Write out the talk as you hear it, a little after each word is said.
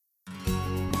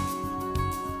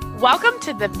Welcome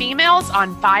to the Females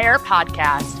on Fire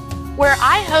podcast, where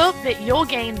I hope that you'll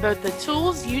gain both the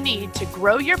tools you need to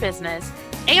grow your business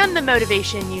and the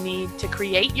motivation you need to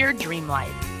create your dream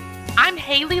life. I'm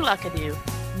Haley Luckadoo,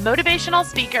 motivational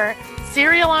speaker,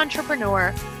 serial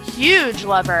entrepreneur, huge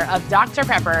lover of Dr.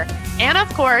 Pepper, and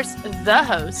of course, the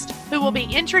host who will be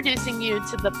introducing you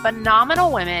to the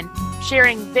phenomenal women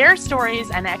sharing their stories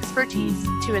and expertise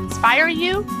to inspire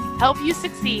you, help you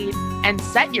succeed, and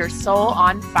set your soul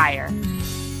on fire.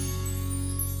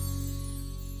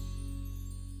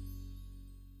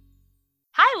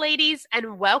 Hi, ladies,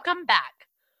 and welcome back.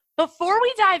 Before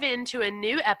we dive into a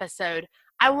new episode,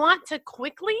 I want to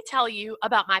quickly tell you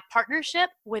about my partnership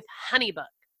with HoneyBook.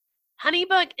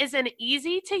 HoneyBook is an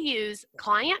easy-to-use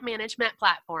client management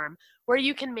platform where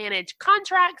you can manage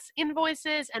contracts,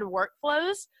 invoices, and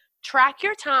workflows, track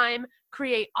your time,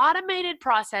 create automated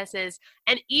processes,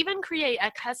 and even create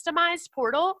a customized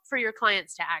portal for your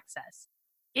clients to access.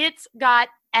 It's got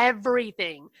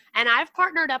everything, and I've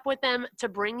partnered up with them to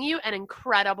bring you an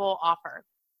incredible offer.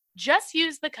 Just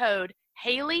use the code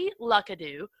Haley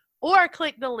Luckadoo or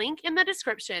click the link in the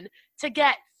description to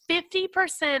get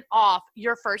 50% off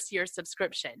your first year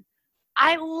subscription.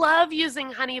 I love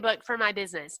using HoneyBook for my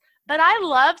business, but I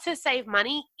love to save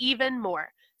money even more.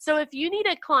 So if you need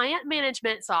a client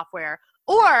management software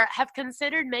or have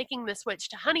considered making the switch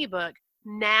to HoneyBook,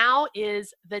 now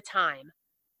is the time.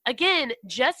 Again,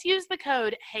 just use the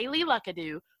code Haley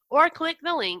Luckadoo or click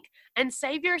the link and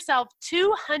save yourself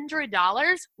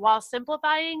 $200 while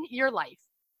simplifying your life.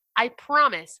 I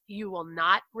promise you will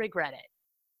not regret it.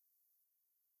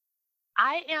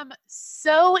 I am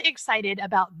so excited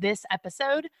about this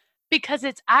episode because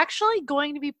it's actually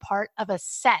going to be part of a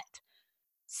set.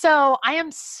 So I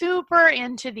am super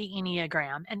into the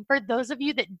Enneagram. And for those of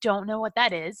you that don't know what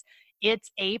that is, it's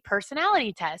a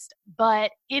personality test,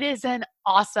 but it is an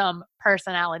awesome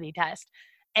personality test.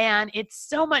 And it's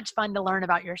so much fun to learn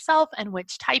about yourself and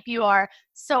which type you are.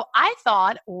 So I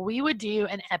thought we would do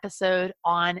an episode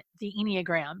on the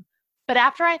Enneagram. But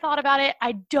after I thought about it,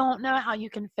 I don't know how you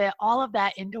can fit all of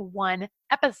that into one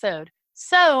episode.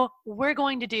 So we're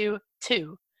going to do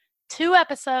two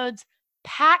episodes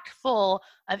packed full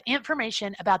of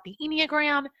information about the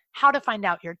Enneagram, how to find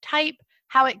out your type,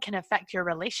 how it can affect your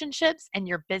relationships and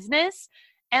your business.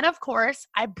 And of course,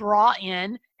 I brought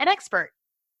in an expert.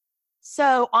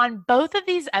 So on both of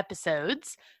these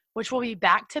episodes, which will be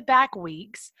back-to-back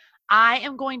weeks, I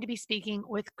am going to be speaking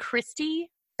with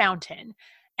Christy Fountain.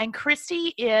 And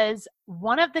Christy is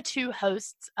one of the two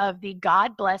hosts of the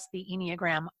God Bless the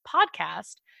Enneagram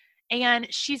podcast. And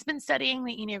she's been studying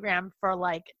the Enneagram for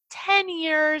like 10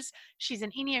 years. She's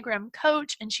an Enneagram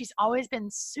coach, and she's always been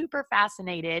super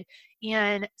fascinated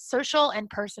in social and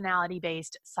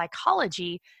personality-based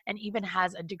psychology and even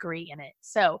has a degree in it.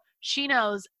 So she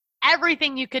knows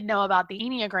everything you could know about the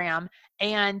Enneagram,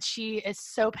 and she is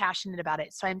so passionate about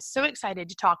it. So I'm so excited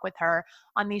to talk with her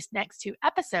on these next two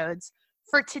episodes.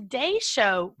 For today's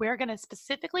show, we're going to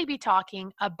specifically be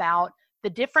talking about the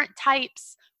different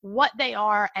types, what they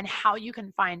are, and how you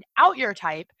can find out your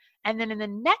type. And then in the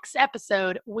next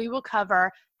episode, we will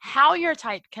cover how your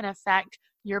type can affect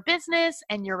your business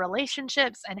and your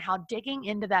relationships and how digging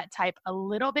into that type a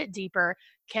little bit deeper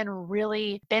can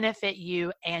really benefit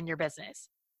you and your business.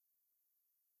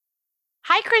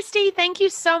 Hi, Christy. Thank you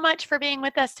so much for being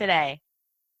with us today.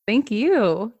 Thank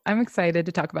you. I'm excited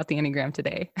to talk about the Enneagram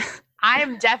today. I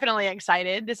am definitely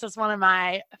excited. This is one of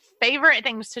my favorite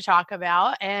things to talk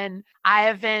about, and I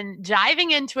have been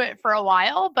diving into it for a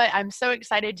while, but I'm so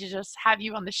excited to just have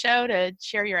you on the show to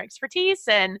share your expertise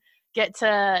and get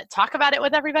to talk about it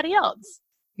with everybody else.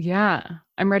 Yeah.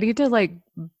 I'm ready to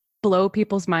blow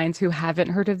people's minds who haven't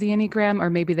heard of the Enneagram, or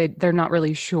maybe they're not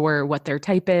really sure what their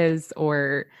type is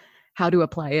or how to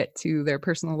apply it to their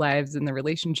personal lives and their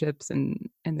relationships and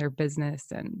their business,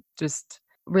 and just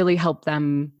really help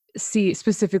them see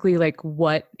specifically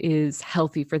what is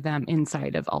healthy for them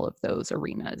inside of all of those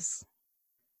arenas.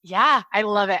 Yeah, I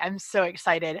love it. I'm so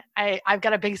excited. I've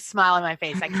got a big smile on my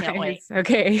face. I can't wait.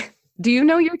 Okay. Do you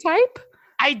know your type?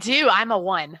 I do. I'm a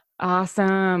 1.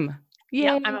 Awesome.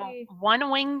 Yeah, I'm a 1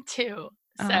 wing 2.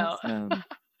 So awesome.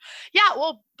 Yeah,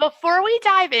 well, before we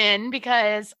dive in,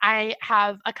 because I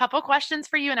have a couple questions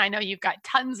for you, and I know you've got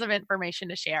tons of information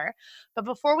to share, but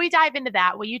before we dive into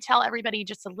that, will you tell everybody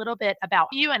just a little bit about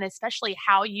you and especially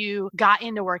how you got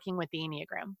into working with the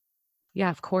Enneagram?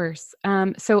 Yeah, of course.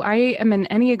 So I am an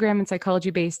Enneagram and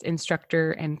psychology-based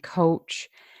instructor and coach,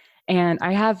 and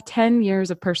I have 10 years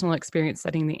of personal experience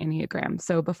studying the Enneagram.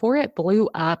 So before it blew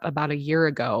up about a year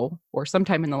ago, or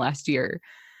sometime in the last year,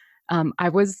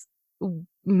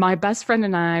 my best friend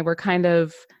and I were kind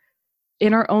of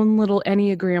in our own little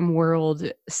Enneagram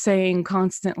world saying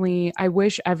constantly, I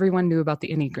wish everyone knew about the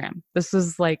Enneagram. This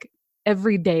is like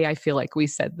every day I feel like we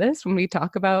said this when we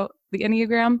talk about the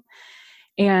Enneagram.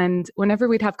 And whenever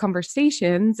we'd have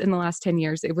conversations in the last 10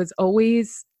 years, it was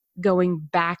always going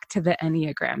back to the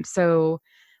Enneagram. So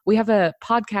we have a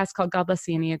podcast called God Bless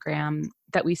the Enneagram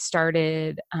that we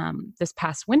started this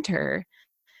past winter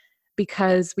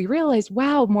because we realized,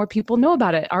 wow, more people know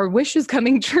about it. Our wish is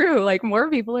coming true. Like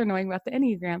more people are knowing about the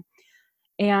Enneagram.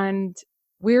 And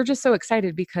we're just so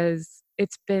excited because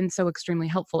it's been so extremely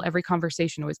helpful. Every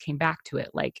conversation always came back to it.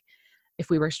 Like if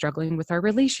we were struggling with our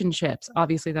relationships,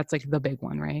 obviously that's like the big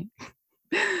one, right?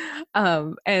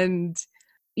 And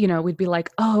we'd be like,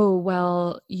 oh,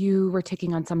 well, you were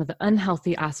taking on some of the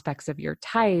unhealthy aspects of your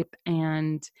type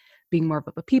and being more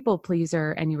of a people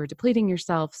pleaser, and you were depleting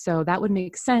yourself. So that would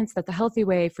make sense that the healthy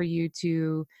way for you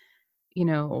to,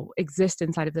 exist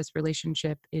inside of this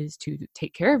relationship is to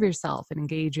take care of yourself and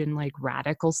engage in like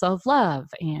radical self-love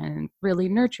and really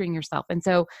nurturing yourself. And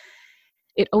so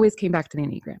it always came back to the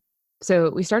Enneagram. So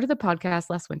we started the podcast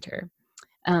last winter.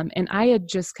 And I had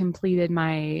just completed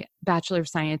my Bachelor of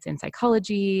Science in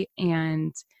Psychology.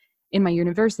 And in my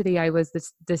university, I was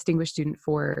this distinguished student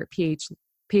for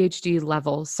PhD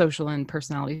level social and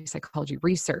personality psychology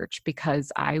research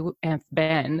because I have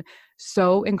been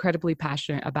so incredibly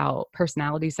passionate about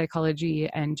personality psychology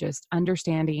and just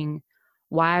understanding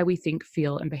why we think,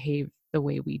 feel, and behave the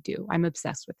way we do. I'm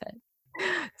obsessed with it.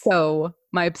 So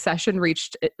my obsession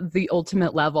reached the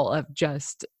ultimate level of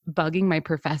just bugging my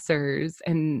professors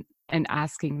and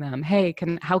asking them, hey,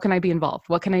 how can I be involved?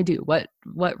 What can I do? What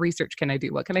research can I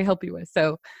do? What can I help you with?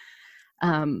 So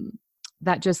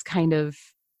that just kind of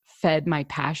fed my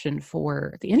passion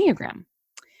for the Enneagram.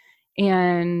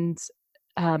 And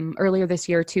earlier this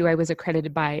year too, I was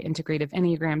accredited by Integrative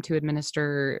Enneagram to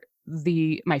administer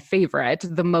my favorite,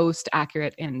 the most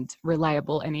accurate and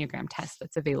reliable Enneagram test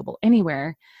that's available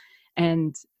anywhere.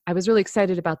 And I was really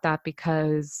excited about that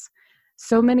because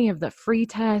so many of the free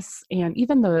tests and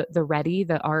even the RHETI,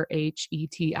 the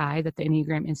RHETI that the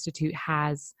Enneagram Institute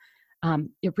has,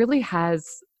 it really has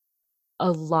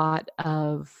a lot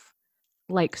of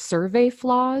like survey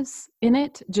flaws in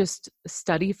it, just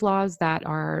study flaws that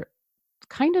are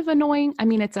kind of annoying. I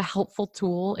mean, it's a helpful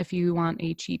tool if you want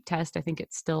a cheap test. I think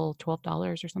it's still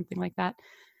 $12 or something like that.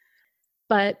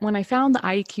 But when I found the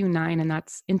IQ9, and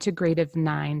that's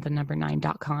integrative9, the number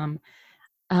 9.com,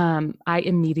 I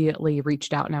immediately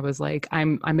reached out and I was like,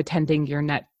 I'm attending your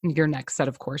next set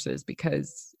of courses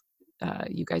because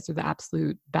you guys are the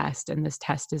absolute best. And this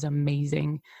test is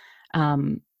amazing.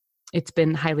 It's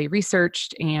been highly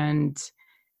researched and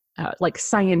like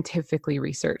scientifically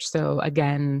researched. So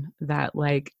again, that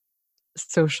like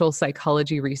social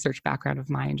psychology research background of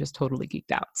mine just totally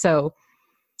geeked out. So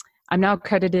I'm now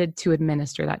accredited to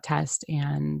administer that test.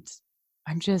 And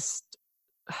I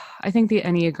think the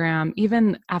Enneagram,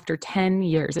 even after 10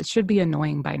 years, it should be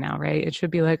annoying by now, right? It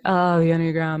should be like, oh, the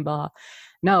Enneagram, blah.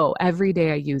 No, every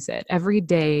day I use it. Every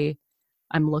day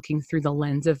I'm looking through the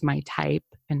lens of my type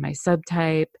and my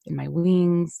subtype and my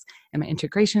wings and my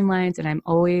integration lines. And I'm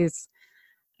always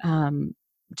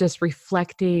just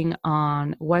reflecting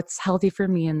on what's healthy for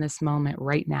me in this moment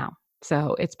right now.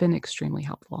 So it's been extremely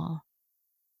helpful.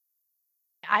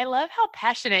 I love how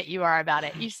passionate you are about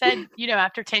it. You said,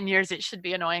 after 10 years, it should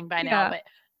be annoying by now, but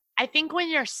I think when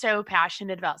you're so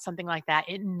passionate about something like that,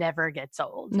 it never gets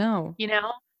old. No.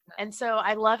 And so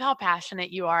I love how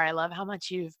passionate you are. I love how much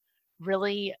you've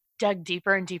really dug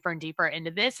deeper and deeper and deeper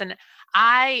into this. And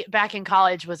I, back in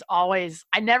college,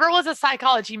 I never was a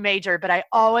psychology major, but I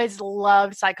always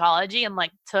loved psychology and like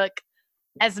took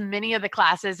as many of the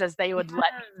classes as they would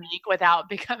let me take without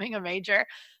becoming a major.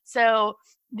 So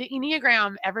the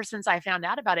Enneagram, ever since I found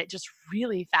out about it, just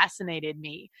really fascinated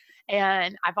me.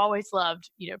 And I've always loved,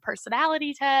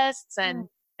 personality tests. And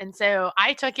so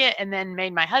I took it and then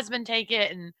made my husband take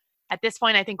it. And at this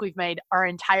point, I think we've made our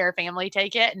entire family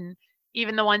take it. And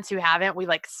even the ones who haven't, we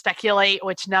like speculate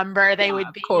which number they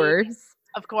would be.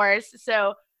 Of course.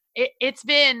 So it's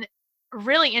been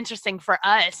really interesting for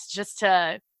us just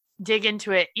to dig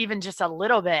into it even just a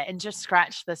little bit and just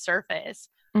scratch the surface.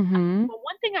 Mm-hmm. But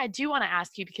one thing I do want to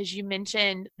ask you, because you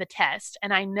mentioned the test,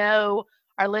 and I know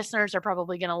our listeners are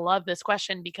probably going to love this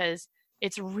question because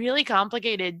it's really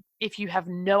complicated if you have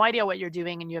no idea what you're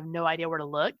doing and you have no idea where to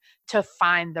look to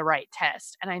find the right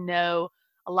test. And I know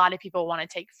a lot of people want to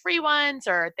take free ones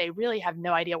or they really have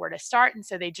no idea where to start. And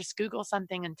so they just Google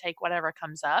something and take whatever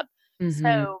comes up. Mm-hmm.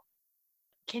 So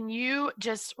can you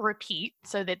just repeat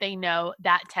so that they know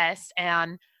that test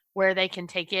and where they can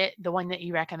take it, the one that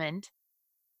you recommend?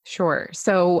 Sure.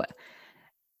 So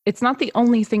it's not the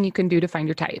only thing you can do to find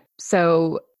your type.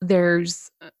 So there's,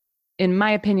 in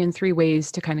my opinion, 3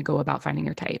 ways to kind of go about finding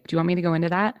your type. Do you want me to go into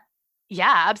that?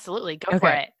 Yeah, absolutely. Go for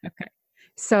Okay. it. Okay.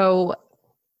 So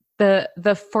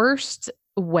the first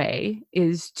way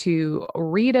is to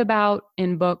read about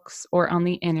in books or on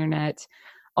the internet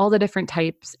all the different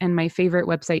types. And my favorite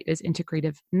website is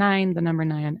integrative9, the number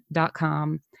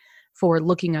 9.com, for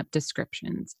looking up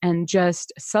descriptions and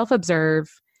just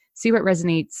self-observe, see what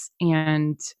resonates,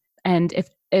 and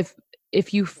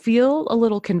if you feel a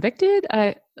little convicted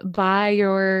by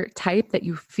your type that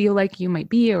you feel like you might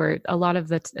be, or a lot of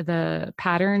the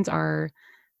patterns are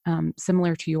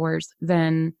similar to yours,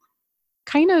 then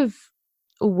kind of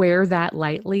wear that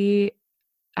lightly.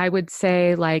 I would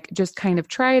say, like, just kind of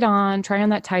try on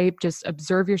that type, just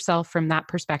observe yourself from that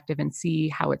perspective and see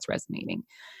how it's resonating.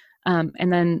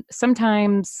 And then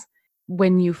sometimes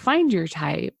when you find your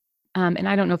type, and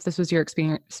I don't know if this was your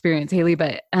experience, Haley,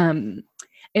 but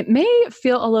it may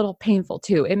feel a little painful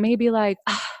too. It may be like,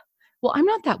 well, I'm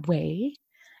not that way.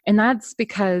 And that's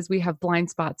because we have blind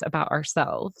spots about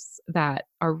ourselves that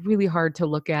are really hard to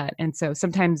look at. And so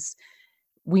sometimes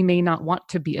we may not want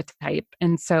to be a type.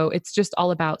 And so it's just all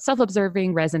about self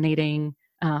observing, resonating,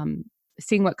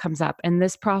 seeing what comes up. And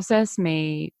this process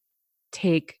may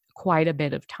take quite a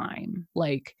bit of time.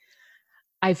 Like,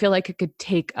 I feel like it could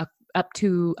take up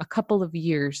to a couple of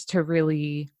years to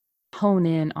really hone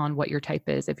in on what your type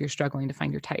is if you're struggling to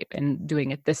find your type and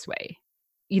doing it this way.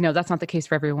 That's not the case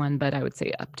for everyone, but I would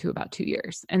say up to about 2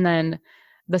 years. And then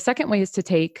the second way is to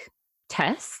take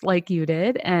tests like you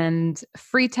did, and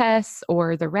free tests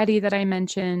or the Ready that I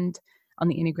mentioned on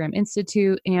the Enneagram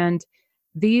Institute. And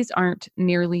these aren't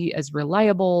nearly as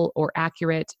reliable or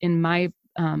accurate. In my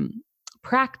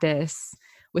practice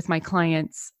with my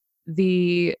clients,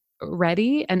 the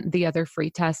Ready and the other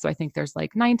free tests, so I think there's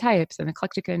like 9 types and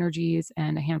eclectic energies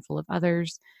and a handful of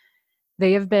others,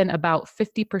 they have been about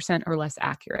 50% or less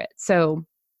accurate. So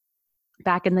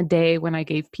back in the day when I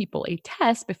gave people a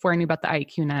test before I knew about the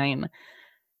IQ9,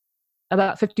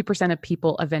 about 50% of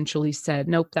people eventually said,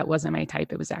 nope, that wasn't my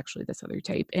type. It was actually this other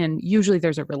type. And usually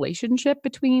there's a relationship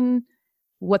between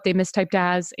what they mistyped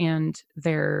as and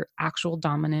their actual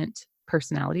dominant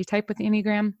personality type with the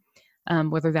Enneagram,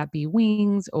 whether that be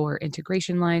wings or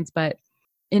integration lines. But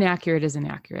inaccurate is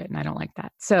inaccurate, and I don't like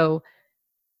that. So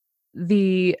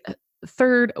the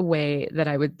third way that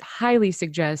I would highly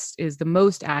suggest is the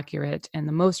most accurate and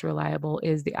the most reliable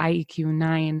is the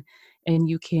IEQ9, and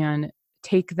you can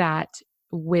take that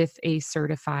with a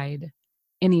certified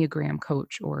Enneagram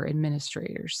coach or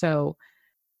administrator. So,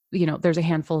 there's a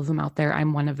handful of them out there.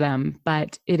 I'm one of them,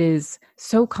 but it is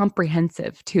so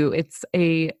comprehensive too.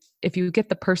 If you get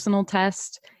the personal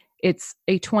test, it's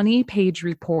a 20-page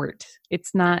report.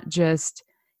 It's not just,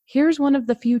 here's one of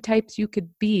the few types you could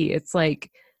be. It's like,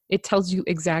 it tells you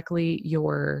exactly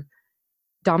your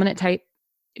dominant type,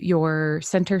 your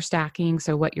center stacking,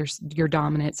 so what your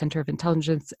dominant center of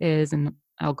intelligence is, and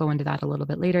I'll go into that a little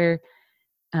bit later.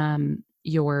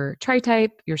 Your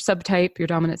tri-type, your subtype, your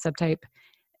dominant subtype,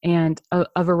 and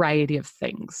a variety of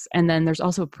things. And then there's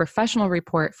also a professional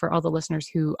report for all the listeners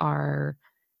who are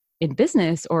in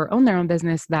business or own their own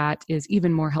business that is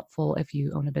even more helpful if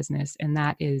you own a business. And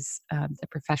that is the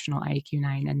professional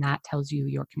IQ9. And that tells you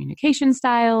your communication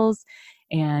styles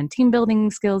and team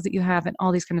building skills that you have and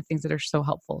all these kind of things that are so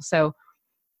helpful. So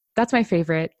that's my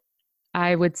favorite.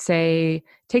 I would say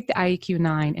take the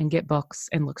IEQ9 and get books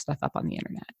and look stuff up on the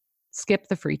internet. Skip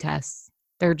the free tests.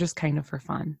 They're just kind of for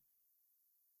fun.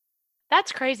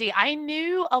 That's crazy. I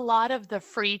knew a lot of the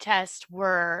free tests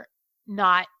were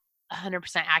not 100%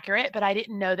 accurate, but I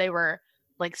didn't know they were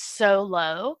like so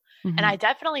low. Mm-hmm. And I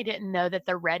definitely didn't know that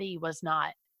the Ready was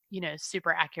not,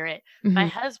 super accurate. Mm-hmm. My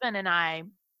husband and I,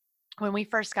 when we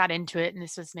first got into it, and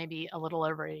this was maybe a little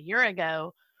over a year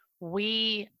ago,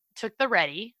 we took the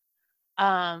Ready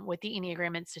with the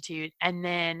Enneagram Institute, and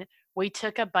then we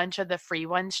took a bunch of the free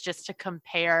ones just to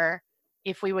compare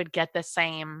if we would get the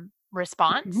same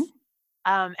response.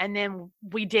 Mm-hmm. And then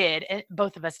we did,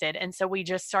 both of us did. And so we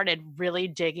just started really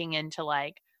digging into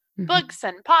like books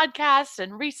and podcasts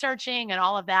and researching and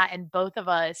all of that. And both of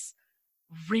us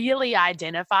really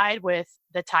identified with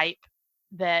the type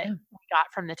that we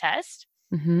got from the test.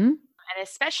 Mm-hmm. And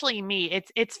especially me,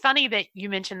 it's funny that you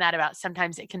mentioned that about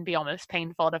sometimes it can be almost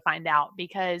painful to find out,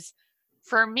 because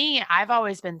for me, I've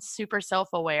always been super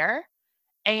self-aware,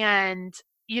 and,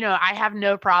 I have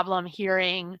no problem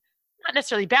hearing not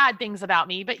necessarily bad things about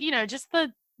me, but, just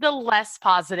the less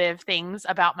positive things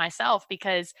about myself,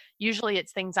 because usually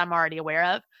it's things I'm already aware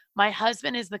of. My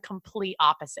husband is the complete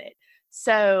opposite.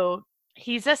 So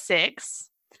he's a 6,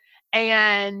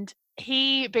 and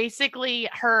he basically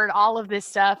heard all of this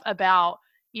stuff about,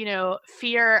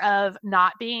 fear of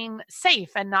not being safe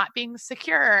and not being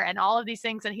secure and all of these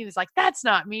things. And he was like, that's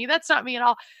not me. That's not me at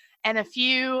all. And a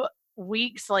few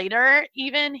weeks later,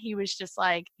 even, he was just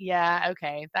like, yeah,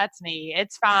 okay, that's me.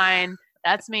 It's fine.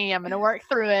 That's me. I'm going to work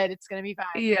through it. It's going to be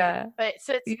fine. Yeah. But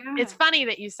so it's Yeah. funny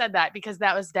that you said that, because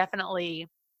that was definitely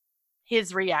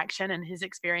his reaction and his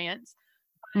experience.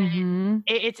 Mhm.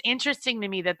 It's interesting to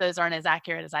me that those aren't as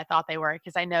accurate as I thought they were,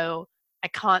 because I know I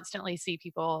constantly see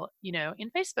people, in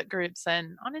Facebook groups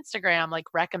and on Instagram, like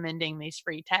recommending these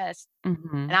free tests. And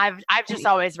Mhm. I've And just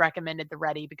always recommended the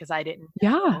Ready because I didn't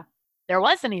yeah. know there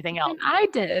was anything And else. I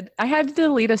did. I had to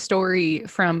delete a story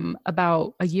from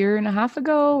about a year and a half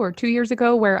ago or 2 years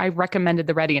ago where I recommended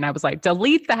the Ready, and I was like,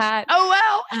 delete that.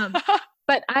 Oh Um, well.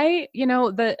 but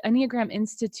the Enneagram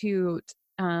Institute,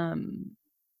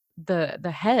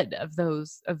 the head of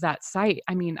that site,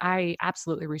 I mean, I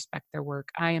absolutely respect their work.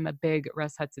 I am a big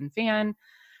Russ Hudson fan.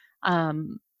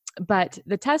 Um, but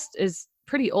the test is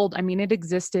pretty old. I mean, it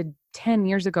existed 10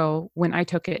 years ago when I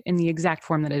took it in the exact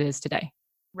form that it is today.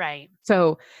 Right.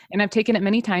 So, and I've taken it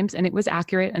many times and it was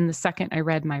accurate. And the second I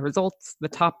read my results, the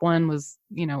top one was,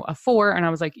 a 4. And I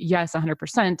was like, yes,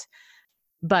 100%.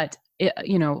 But,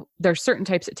 there's certain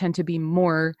types that tend to be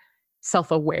more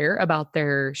self-aware about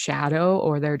their shadow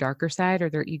or their darker side or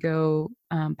their ego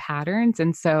patterns.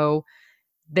 And so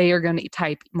they are going to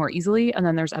type more easily. And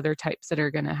then there's other types that are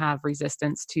going to have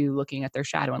resistance to looking at their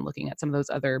shadow and looking at some of those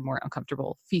other more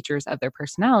uncomfortable features of their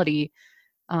personality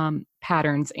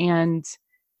patterns. And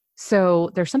so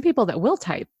there's some people that will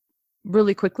type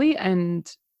really quickly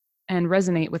and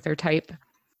resonate with their type,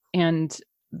 and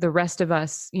the rest of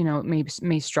us,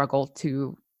 may struggle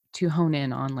to hone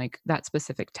in on like that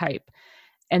specific type.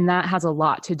 And that has a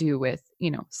lot to do with,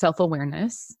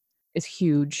 self-awareness is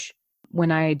huge.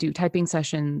 When I do typing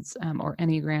sessions or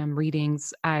Enneagram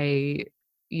readings, I,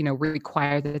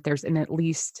 require that there's at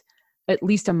least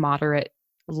a moderate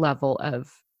level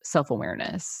of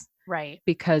self-awareness, Right.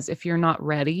 because if you're not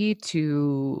ready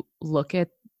to look at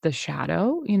the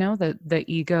shadow, the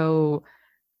ego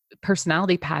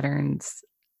personality patterns,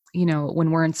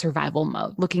 when we're in survival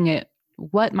mode, looking at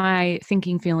what my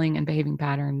thinking, feeling, and behavioral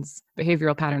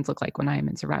patterns look like when I am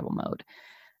in survival mode.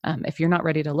 If you're not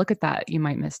ready to look at that, you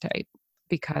might mistype,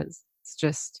 because it's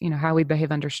just, how we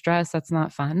behave under stress. That's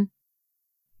not fun.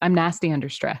 I'm nasty under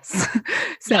stress. Yep.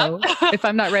 So if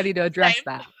I'm not ready to address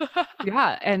that, Same.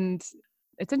 yeah. And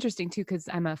it's interesting too, because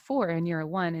I'm a 4 and you're a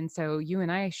 1. And so you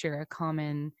and I share a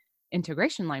common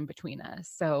integration line between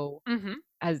us. So Hmm.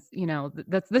 as you know,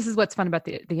 this is what's fun about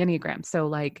the Enneagram. So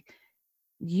like,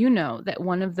 that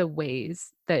one of the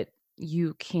ways that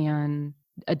you can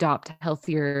adopt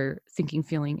healthier thinking,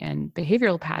 feeling, and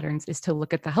behavioral patterns is to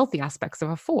look at the healthy aspects of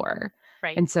a 4.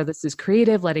 Right. And so this is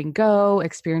creative, letting go,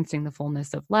 experiencing the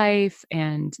fullness of life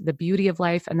and the beauty of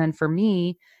life. And then for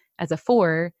me as a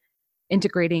 4,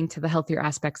 integrating to the healthier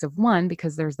aspects of 1,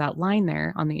 because there's that line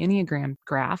there on the Enneagram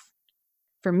graph.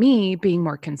 For me, being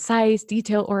more concise,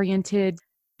 detail oriented,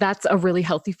 that's a really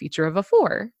healthy feature of a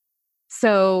 4.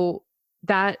 So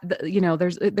that,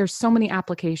 there's so many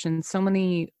applications, so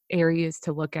many areas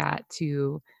to look at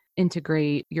to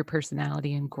integrate your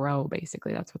personality and grow.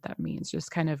 Basically, that's what that means.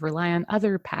 Just kind of rely on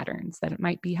other patterns that it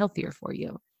might be healthier for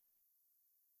you.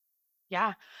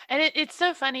 Yeah. And it's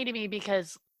so funny to me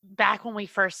because back when we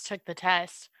first took the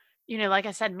test, like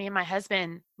I said, me and my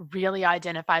husband really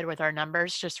identified with our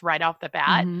numbers just right off the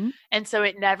bat. Mhm. And so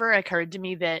it never occurred to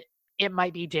me that it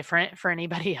might be different for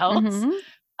anybody else. Mhm.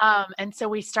 And so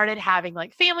we started having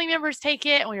like family members take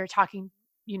it, and we were talking,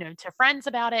 to friends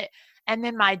about it. And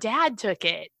then my dad took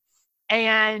it,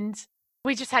 and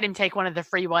we just had him take one of the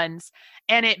free ones.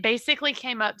 And it basically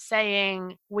came up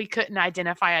saying we couldn't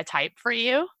identify a type for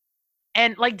you,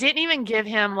 and like didn't even give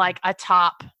him like a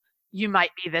top, you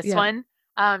might be this Yeah. one.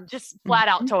 Just flat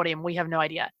out Mhm. told him we have no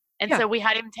idea. And Yeah. so we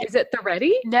had him take Is it the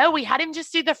ready? no, we had him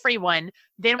just do the free one.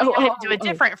 Then we Oh, had him oh, do a oh, oh.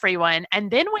 different free one.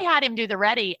 And then we had him do the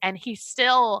ready. And he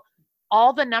still,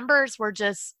 all the numbers were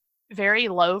just very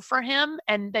low for him.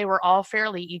 And they were all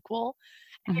fairly equal.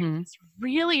 And it Mhm. just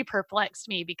really perplexed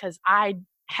me because I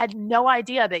had no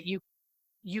idea that you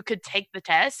could take the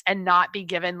test and not be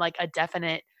given like a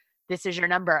definite, this is your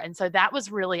number. And so that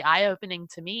was really eye opening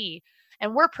to me.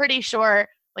 And we're pretty sure,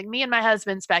 like me and my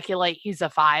husband speculate he's a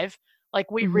 5. Like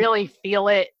we Mhm. really feel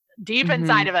it deep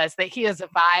inside Mhm. of us that he is a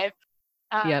 5.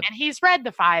 Yep. And he's read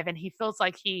the 5 and he feels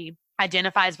like he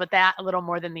identifies with that a little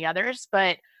more than the others.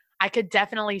 But I could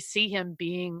definitely see him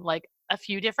being like a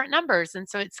few different numbers. And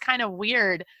so it's kind of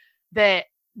weird that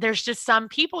there's just some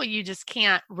people you just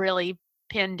can't really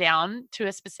pinned down to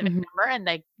a specific Mhm. number, and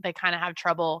they kind of have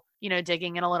trouble,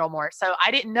 digging in a little more. So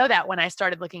I didn't know that when I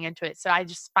started looking into it. So I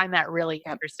just find that really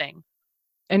Yep. interesting.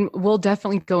 And we'll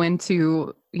definitely go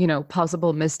into,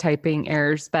 possible mistyping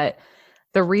errors, but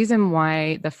the reason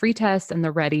why the free test and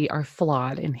the ready are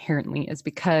flawed inherently is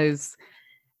because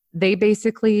they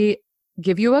basically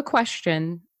give you a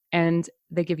question and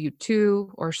they give you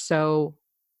two or so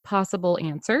possible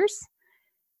answers.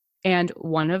 And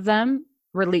one of them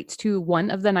relates to one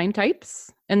of the nine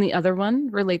types, and the other one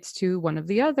relates to one of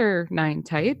the other nine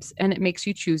types. And it makes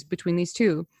you choose between these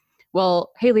two.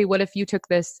 Well, Haley, what if you took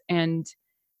this and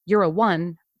you're a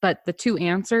one, but the two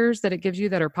answers that it gives you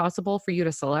that are possible for you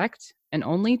to select and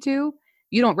only two,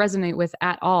 you don't resonate with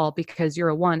at all because you're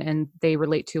a one and they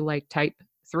relate to like type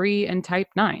three and type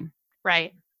nine.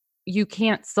 Right. You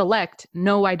can't select,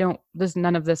 no, I don't,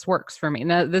 none of this works for me.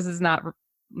 No, this is not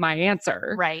my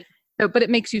answer. Right. So, but it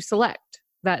makes you select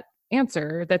that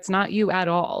answer that's not you at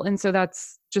all. And so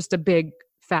that's just a big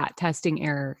fat testing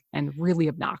error and really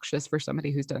obnoxious for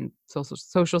somebody who's done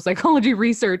social psychology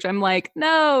research. I'm like,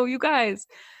 no, you guys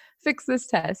fix this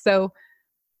test. So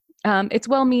it's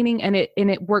well-meaning and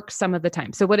it works some of the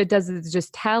time. So what it does is it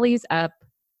just tallies up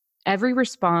every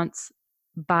response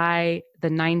by the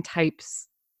nine types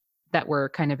that were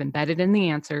kind of embedded in the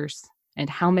answers and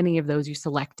how many of those you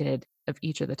selected of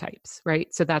each of the types,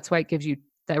 right? So that's why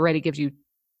that already gives you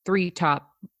three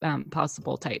top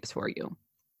possible types for you.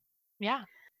 Yeah.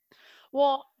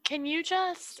 Well,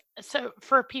 so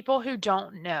for people who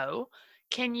don't know,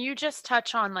 can you just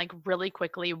touch on like really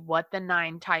quickly what the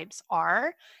nine types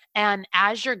are? And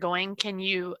as you're going, can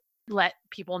you let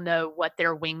people know what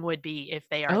their wing would be if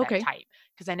they are that Okay. type?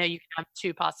 Because I know you can have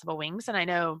two possible wings. And I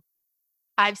know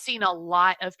I've seen a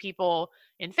lot of people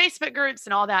in Facebook groups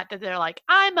and all that they're like,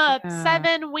 I'm a Yeah.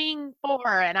 7 wing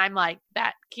 4. And I'm like,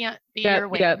 that can't be your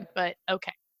Yep. wing, Yep. but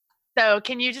okay. So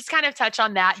can you just kind of touch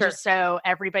on that Sure. just so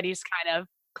everybody's kind of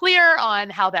clear on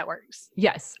how that works?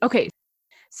 Yes. Okay.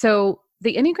 So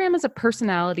the Enneagram is a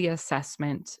personality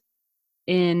assessment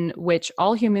in which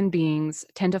all human beings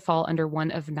tend to fall under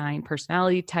one of nine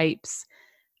personality types,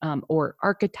 or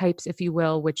archetypes, if you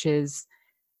will, which is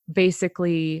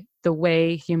basically the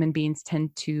way human beings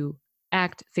tend to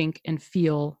act, think, and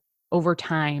feel over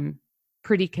time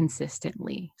pretty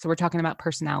consistently. So we're talking about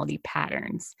personality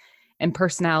patterns, and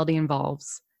personality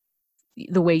involves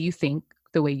the way you think,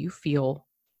 the way you feel,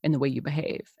 and the way you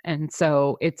behave. And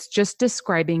so it's just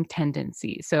describing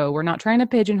tendencies. So we're not trying to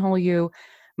pigeonhole you.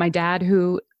 My dad,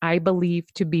 who I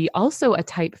believe to be also a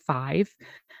type 5,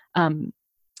 um,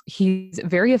 he's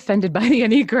very offended by the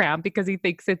Enneagram because he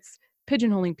thinks it's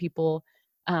pigeonholing people.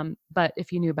 But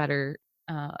if you knew better,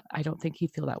 I don't think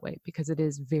he'd feel that way because it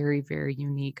is very, very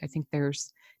unique. I think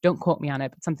don't quote me on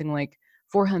it, but something like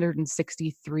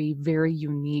 463 very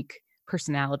unique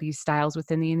personality styles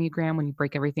within the Enneagram when you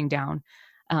break everything down.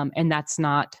 And that's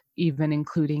not even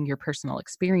including your personal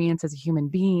experience as a human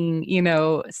being,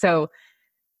 So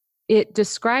it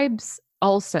describes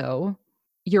also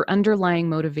your underlying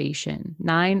motivation,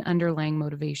 9 underlying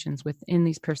motivations within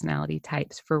these personality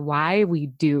types for why we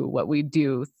do what we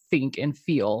do, think, and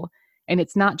feel. And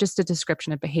it's not just a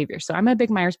description of behavior. So I'm a big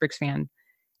Myers-Briggs fan,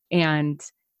 and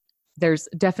there's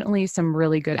definitely some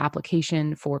really good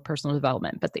application for personal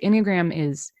development. But the Enneagram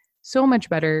is so much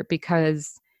better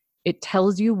because it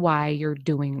tells you why you're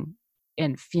doing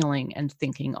and feeling and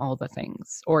thinking all the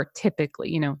things, or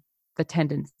typically, the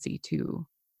tendency to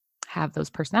have those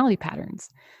personality patterns.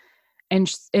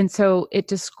 And so it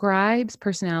describes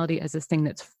personality as this thing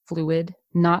that's fluid,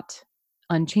 not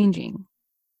unchanging.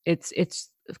 It's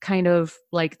kind of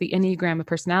like the Enneagram of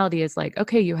personality is like,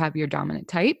 okay, you have your dominant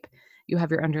type, you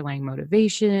have your underlying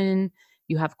motivation,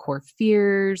 you have core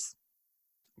fears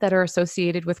that are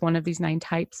associated with one of these 9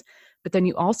 types. But then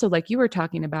you also, like you were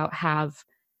talking about, have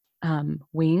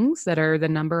wings that are the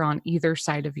number on either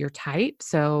side of your type.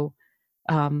 So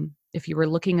if you were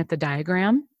looking at the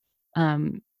diagram,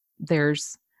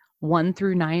 there's 1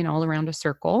 through 9 all around a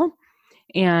circle.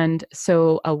 And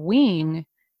so a wing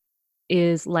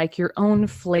is like your own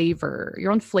flavor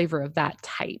of that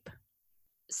type.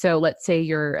 So let's say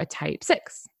you're a type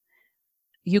 6.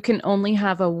 You can only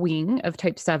have a wing of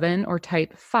type 7 or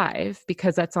type 5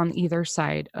 because that's on either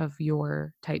side of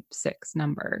your type 6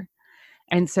 number.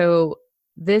 And so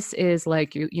this is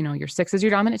like, your 6 is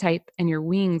your dominant type, and your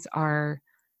wings are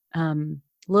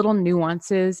little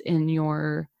nuances in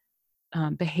your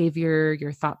behavior,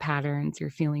 your thought patterns, your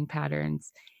feeling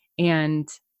patterns, and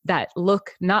that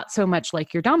look not so much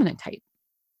like your dominant type.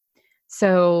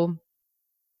 So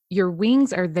your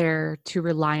wings are there to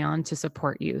rely on to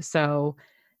support you. So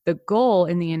The goal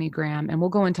in the Enneagram, and we'll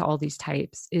go into all these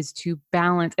types, is to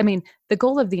balance. I mean, the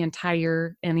goal of the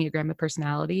entire Enneagram of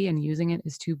personality and using it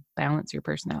is to balance your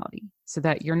personality so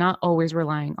that you're not always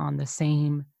relying on the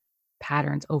same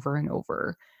patterns over and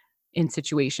over in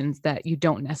situations that you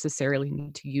don't necessarily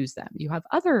need to use them. You have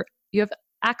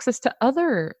access to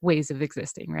other ways of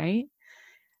existing, right?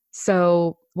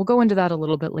 So we'll go into that a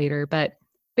little bit later, but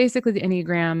basically the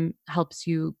Enneagram helps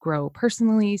you grow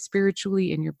personally,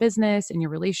 spiritually, in your business, in your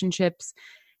relationships,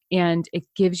 and it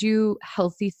gives you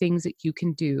healthy things that you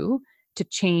can do to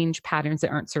change patterns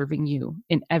that aren't serving you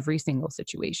in every single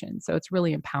situation. So it's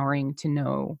really empowering to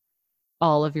know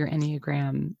all of your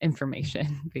Enneagram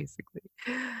information, basically.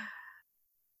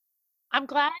 I'm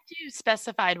glad you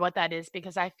specified what that is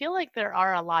because I feel like there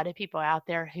are a lot of people out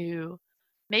there who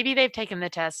maybe they've taken the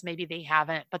test, maybe they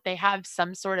haven't, but they have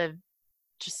some sort of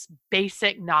just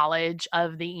basic knowledge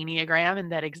of the Enneagram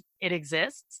and that it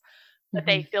exists, but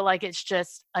they Mhm. feel like it's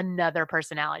just another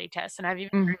personality test. And I've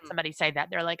even heard Mhm. somebody say that.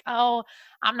 They're like, oh,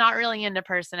 I'm not really into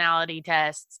personality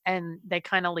tests. And they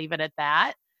kind of leave it at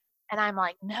that. And I'm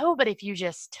like, no, but if you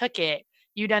just took it,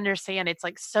 you'd understand it's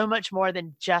like so much more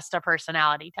than just a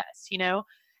personality test, you know?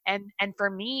 And for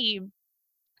me,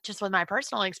 just with my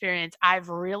personal experience, I've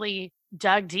really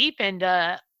dug deep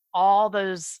into all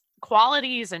those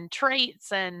qualities and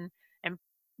traits and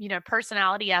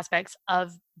personality aspects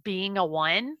of being a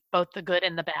one, both the good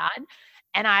and the bad.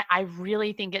 And I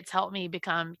really think it's helped me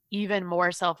become even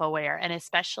more self-aware. And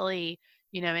especially,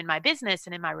 in my business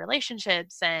and in my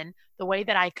relationships and the way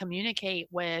that I communicate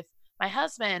with my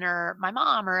husband or my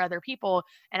mom or other people.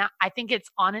 And I think it's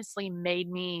honestly made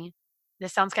me,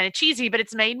 this sounds kind of cheesy, but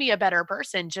it's made me a better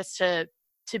person just to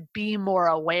be more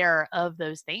aware of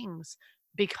those things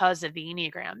because of the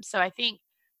Enneagram. So I think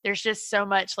there's just so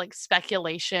much like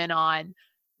speculation on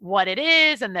what it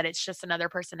is and that it's just another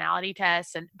personality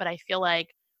test. And but I feel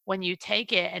like when you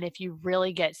take it and if you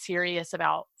really get serious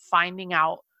about finding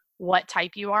out what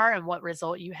type you are and what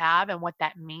result you have and what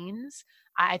that means,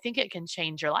 I think it can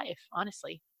change your life,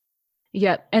 honestly.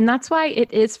 Yep. And that's why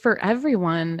it is for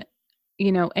everyone.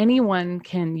 Anyone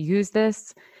can use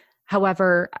this.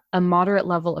 However, a moderate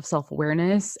level of self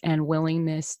awareness and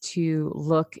willingness to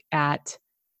look at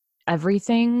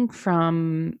everything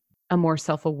from a more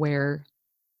self aware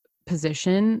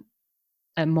position,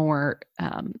 a more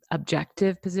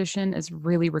objective position is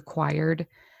really required.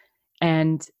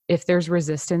 And if there's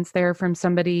resistance there from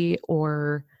somebody,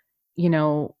 or, you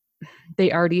know,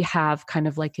 they already have kind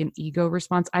of like an ego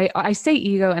response. I say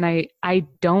ego, and I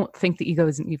don't think the ego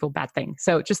is an evil bad thing.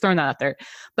 So just throwing that out there.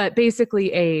 But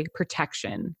basically a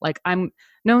protection. Like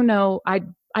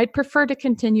I'd prefer to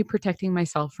continue protecting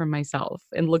myself from myself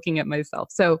and looking at myself.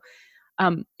 So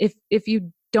if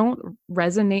you don't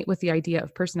resonate with the idea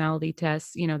of personality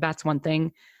tests, that's one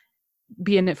thing.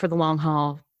 Be in it for the long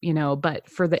haul, but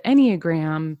for the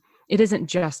Enneagram, it isn't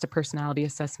just a personality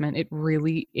assessment. It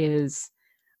really is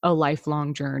a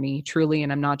lifelong journey, truly.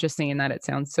 And I'm not just saying that, it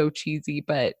sounds so cheesy,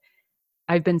 but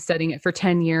I've been studying it for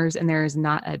 10 years, and there is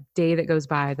not a day that goes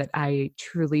by that I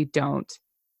truly don't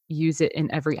use it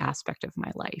in every aspect of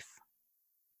my life.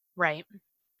 Right.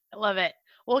 I love it.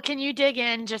 Well, can you dig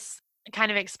in, just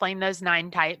kind of explain those 9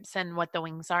 types and what the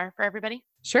wings are for everybody?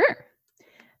 Sure.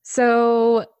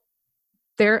 So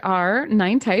there are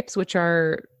 9 types, which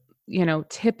are,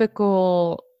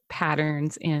 typical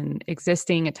patterns in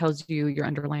existing. It tells you your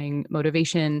underlying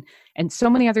motivation and so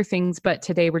many other things. But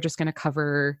today we're just going to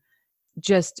cover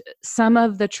just some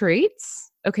of the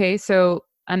traits. Okay. So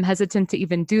I'm hesitant to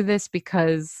even do this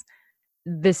because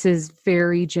this is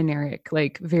very generic,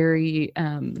 like very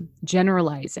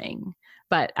generalizing.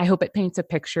 But I hope it paints a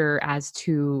picture as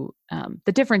to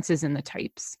the differences in the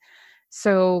types.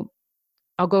 So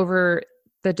I'll go over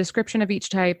the description of each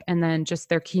type and then just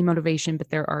their key motivation. But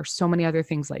there are so many other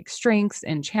things like strengths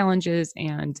and challenges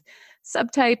and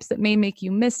subtypes that may make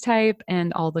you mistype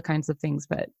and all the kinds of things.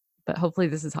 But hopefully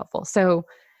this is helpful. So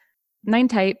 9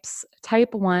 types.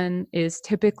 Type 1 is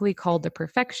typically called the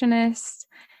perfectionist.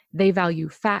 They value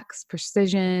facts,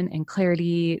 precision, and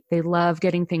clarity. They love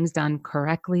getting things done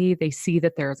correctly. They see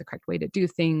that there is a correct way to do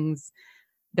things.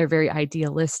 They're very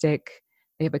idealistic.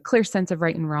 They have a clear sense of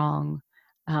right and wrong.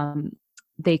 Um,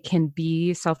 they can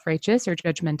be self-righteous or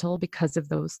judgmental because of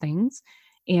those things.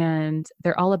 And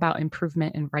they're all about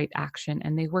improvement and right action.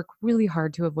 And they work really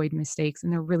hard to avoid mistakes.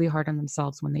 And they're really hard on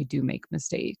themselves when they do make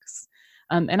mistakes.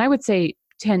 And I would say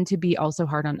tend to be also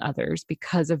hard on others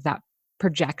because of that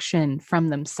projection from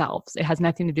themselves. It has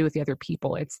nothing to do with the other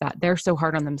people. It's that they're so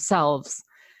hard on themselves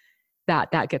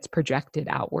that gets projected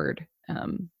outward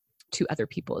to other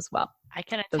people as well. I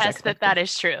can Those attest that that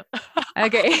is true.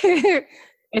 Okay.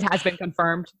 It has been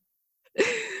confirmed.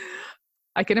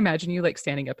 I can imagine you like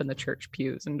standing up in the church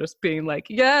pews and just being like,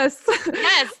 yes.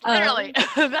 Yes, literally.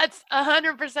 That's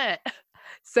 100%.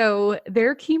 So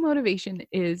their key motivation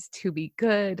is to be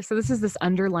good. So this is this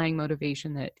underlying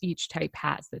motivation that each type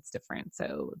has that's different.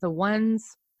 So the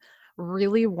ones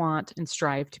really want and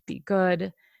strive to be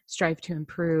good, strive to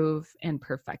improve and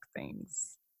perfect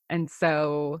things. And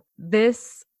so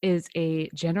this is a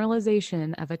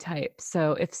generalization of a type.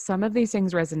 So if some of these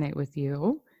things resonate with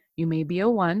you, you may be a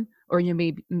one, or you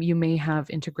may have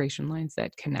integration lines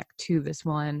that connect to this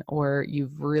one, or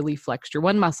you've really flexed your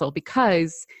one muscle,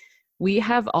 because we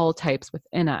have all types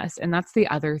within us. And that's the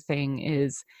other thing,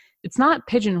 is it's not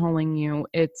pigeonholing you,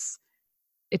 it's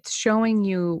showing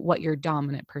you what your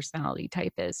dominant personality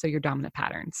type is. So your dominant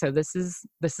pattern. So this is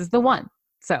the one.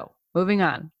 So moving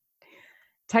on.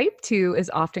 Type 2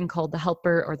 is often called the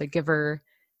helper or the giver,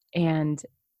 and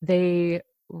they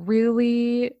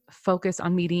really focus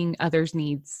on meeting others'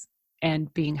 needs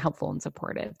and being helpful and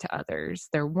supportive to others.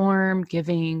 They're warm,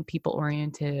 giving,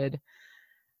 people-oriented.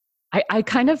 I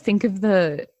kind of think of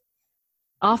the,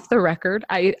 off the record,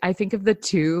 I think of the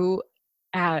two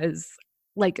as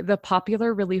like the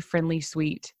popular, really friendly,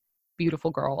 sweet,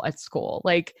 beautiful girl at school.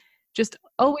 Like just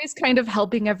always kind of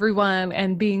helping everyone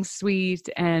and being sweet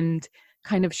and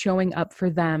kind of showing up for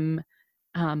them,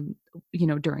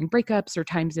 during breakups or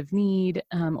times of need,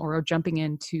 or jumping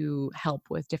in to help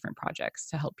with different projects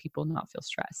to help people not feel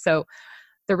stressed. So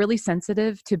they're really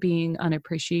sensitive to being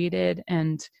unappreciated.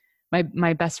 And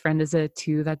my best friend is a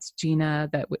two. That's Gina,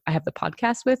 that I have the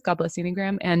podcast with, God Bless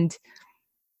Enneagram. And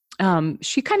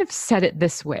she kind of said it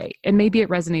this way, and maybe it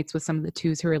resonates with some of the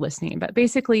twos who are listening, but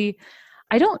basically,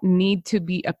 I don't need to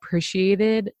be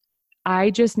appreciated.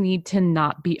 I just need to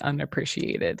not be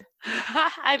unappreciated.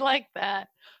 I like that.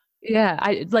 Yeah,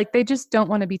 I like, they just don't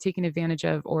want to be taken advantage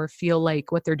of or feel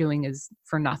like what they're doing is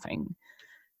for nothing.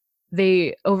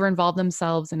 They over-involve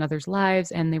themselves in others'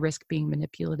 lives, and they risk being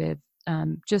manipulative,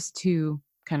 just to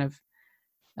kind of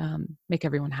make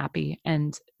everyone happy.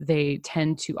 And they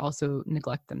tend to also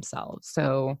neglect themselves.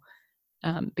 So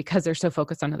because they're so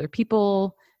focused on other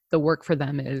people, the work for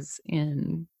them is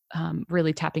in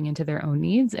really tapping into their own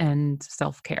needs and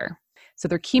self-care. So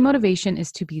their key motivation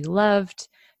is to be loved,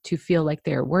 to feel like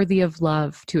they're worthy of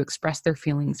love, to express their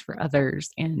feelings for others,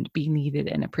 and be needed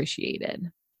and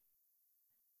appreciated.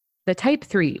 The type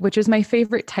 3, which is my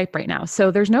favorite type right now. So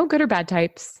there's no good or bad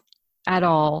types at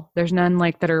all. There's none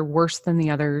like that are worse than the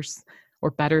others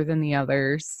or better than the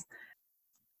others.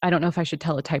 I don't know if I should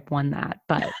tell a type 1 that,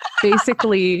 but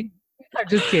basically, I'm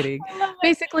just kidding.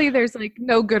 Basically, there's like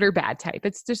no good or bad type.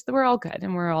 It's just that we're all good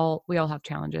and we all have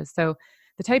challenges. So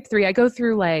the type 3, I go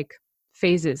through like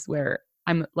phases where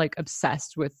I'm like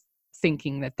obsessed with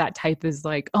thinking that type is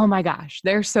like, oh my gosh,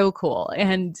 they're so cool.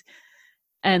 And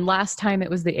last time it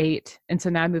was the 8. And so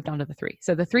now I moved on to the 3.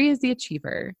 So the 3 is the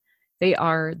achiever. They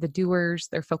are the doers.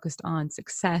 They're focused on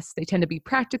success. They tend to be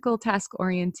practical, task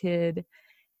oriented,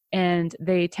 and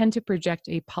they tend to project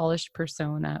a polished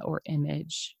persona or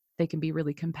image. They can be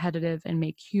really competitive and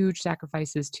make huge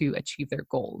sacrifices to achieve their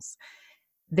goals.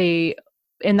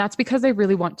 And that's because they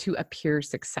really want to appear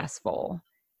successful.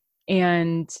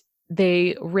 And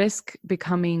they risk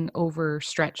becoming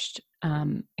overstretched,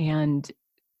 and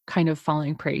kind of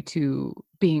falling prey to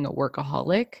being a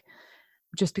workaholic,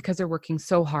 just because they're working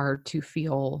so hard to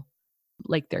feel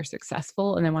like they're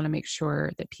successful, and they want to make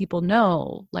sure that people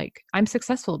know, like, I'm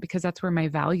successful because that's where my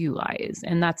value lies.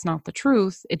 And that's not the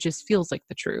truth. It just feels like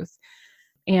the truth.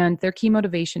 And their key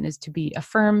motivation is to be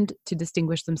affirmed, to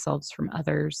distinguish themselves from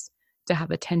others, to have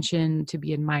attention, to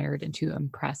be admired, and to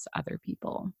impress other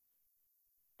people.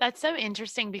 That's so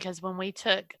interesting because when we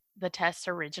took the test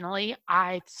originally,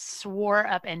 I swore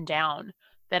up and down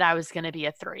that I was going to be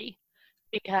a 3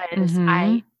 because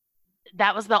Mm-hmm.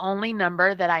 that was the only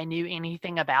number that I knew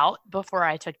anything about before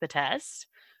I took the test,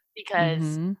 because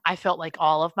Mm-hmm. I felt like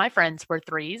all of my friends were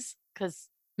 3s, because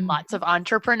lots Mm-hmm. of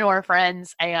entrepreneur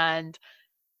friends, and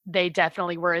they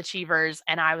definitely were achievers.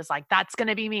 And I was like, that's going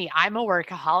to be me. I'm a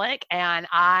workaholic and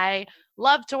I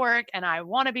love to work and I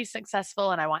want to be successful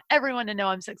and I want everyone to know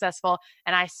I'm successful.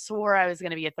 And I swore I was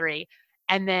going to be a 3.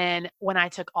 And then when I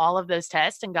took all of those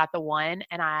tests and got the 1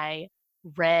 and I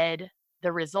read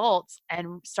the results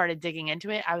and started digging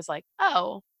into it, I was like,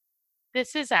 oh,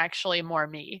 this is actually more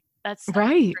me. That's so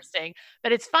Right. interesting.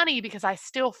 But it's funny because I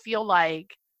still feel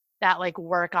like that like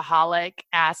workaholic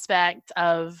aspect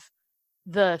of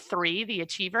the 3, the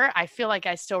achiever, I feel like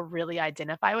I still really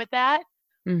identify with that,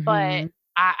 but Mm-hmm.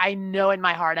 I know in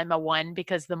my heart I'm a 1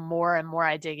 because the more and more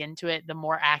I dig into it, the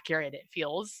more accurate it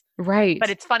feels. But Right.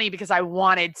 it's funny because I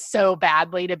wanted so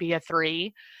badly to be a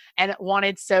 3 and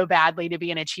wanted so badly to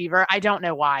be an achiever. I don't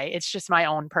know why. It's just my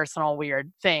own personal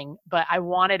weird thing, but I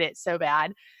wanted it so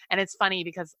bad. And it's funny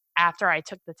because after I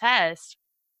took the test,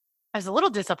 I was a little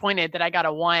disappointed that I got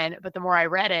a 1, but the more I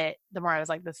read it, the more I was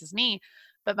like, this is me.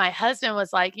 But my husband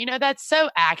was like, that's so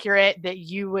accurate that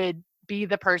you would be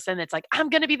the person that's like, I'm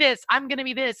going to be this, I'm going to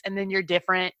be this. And then you're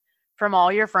different from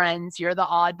all your friends. You're the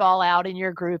oddball out in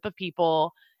your group of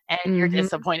people and you're Hmm.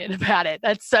 disappointed about it.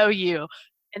 That's so you.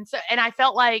 And I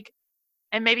felt like,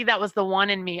 and maybe that was the 1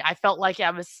 in me, I felt like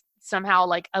I was somehow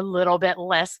like a little bit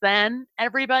less than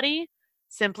everybody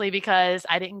simply because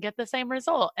I didn't get the same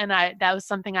result. And that was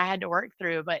something I had to work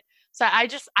through. But so I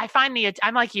find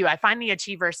I'm like you, I find the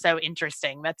achiever so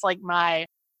interesting. That's like my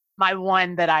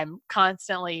 1 that I'm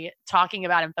constantly talking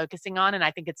about and focusing on. And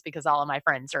I think it's because all of my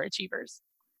friends are achievers.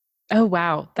 Oh,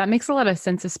 wow. That makes a lot of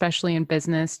sense, especially in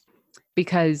business,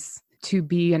 because to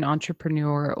be an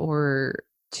entrepreneur or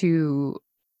to,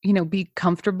 be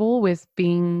comfortable with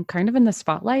being kind of in the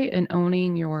spotlight and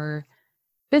owning your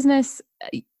business,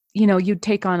 you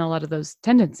take on a lot of those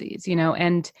tendencies,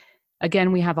 and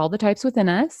again, we have all the types within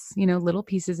us, little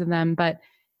pieces of them, but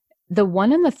the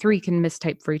 1 and the 3 can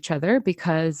mistype for each other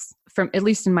because from at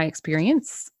least in my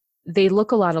experience, they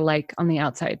look a lot alike on the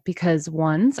outside because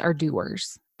 1s are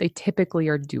doers. They typically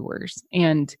are doers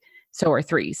and so are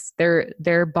 3s.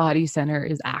 Their body center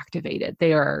is activated.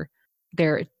 They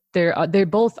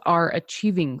both are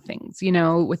achieving things.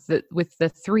 With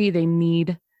the 3 they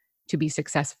need to be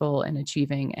successful and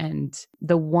achieving, and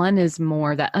the 1 is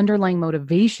more that underlying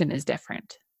motivation is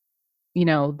different.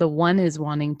 The 1 is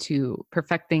wanting to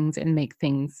perfect things and make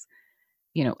things,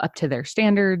 up to their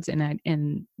standards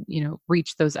and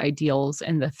reach those ideals.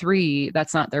 And the 3,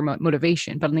 that's not their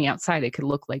motivation, but on the outside, it could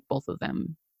look like both of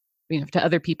them, to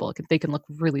other people, they can look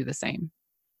really the same.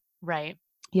 Right.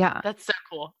 Yeah. That's so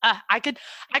cool. I could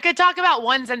talk about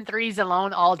 1s and 3s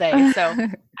alone all day. So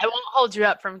I won't hold you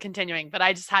up from continuing, but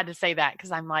I just had to say that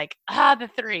because I'm like, the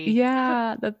 3.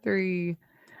 Yeah, the 3.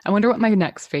 I wonder what my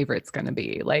next favorite's going to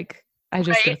be. Like, I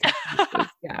just go Right. through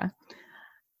phases. Yeah.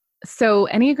 So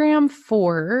Enneagram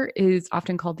 4 is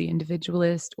often called the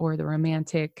individualist or the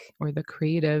romantic or the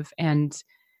creative. And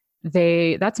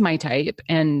that's my type.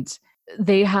 And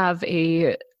they have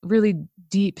a really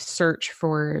deep search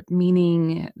for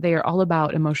meaning. They are all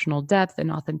about emotional depth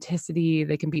and authenticity.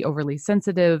 They can be overly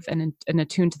sensitive and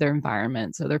attuned to their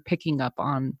environment. So they're picking up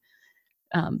on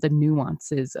the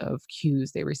nuances of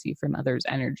cues they receive from others'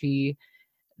 energy.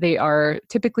 They are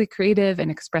typically creative and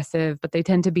expressive, but they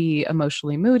tend to be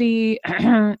emotionally moody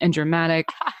and dramatic,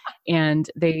 and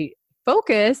they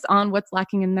focus on what's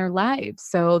lacking in their lives.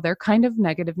 So they're kind of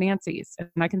negative Nancy's.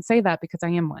 And I can say that because I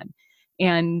am one.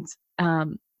 And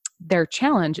their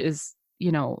challenge is,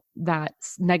 that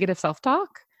negative self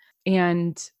talk.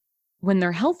 And when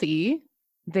they're healthy,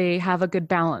 they have a good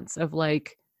balance of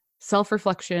like self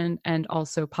reflection and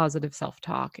also positive self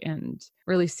talk and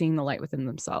really seeing the light within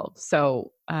themselves.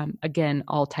 So, again,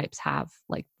 all types have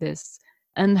like this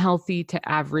unhealthy to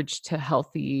average to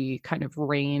healthy kind of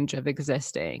range of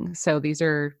existing. So, these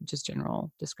are just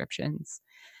general descriptions.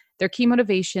 Their key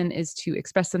motivation is to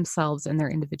express themselves and their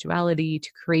individuality, to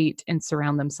create and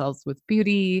surround themselves with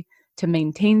beauty, to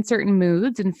maintain certain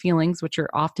moods and feelings, which are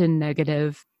often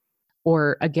negative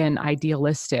or, again,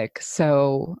 idealistic.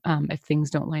 So if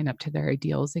things don't line up to their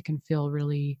ideals, they can feel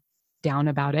really down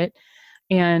about it.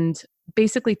 And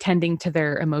basically tending to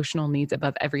their emotional needs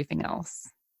above everything else.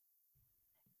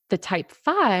 The type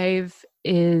 5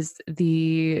 is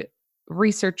the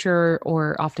researcher,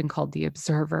 or often called the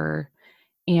observer.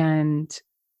 And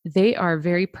they are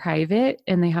very private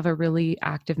and they have a really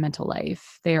active mental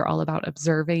life. They are all about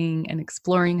observing and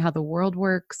exploring how the world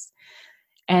works.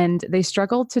 And they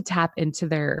struggle to tap into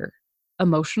their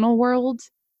emotional world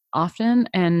often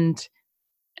and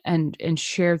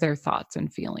share their thoughts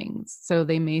and feelings. So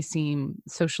they may seem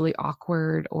socially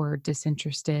awkward or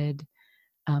disinterested,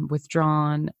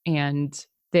 withdrawn, and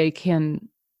they can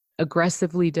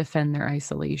aggressively defend their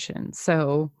isolation.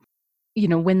 So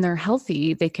when they're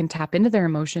healthy, they can tap into their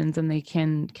emotions and they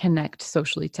can connect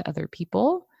socially to other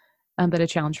people. But a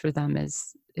challenge for them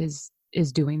is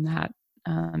doing that,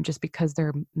 just because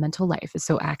their mental life is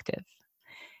so active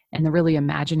and they're really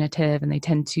imaginative, and they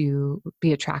tend to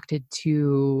be attracted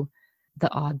to the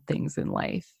odd things in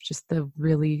life, just the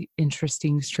really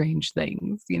interesting, strange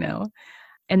things.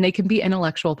 And they can be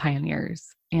intellectual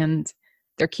pioneers. And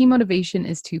their key motivation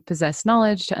is to possess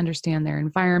knowledge, to understand their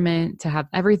environment, to have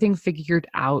everything figured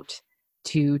out,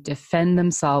 to defend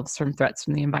themselves from threats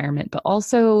from the environment, but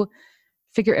also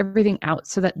figure everything out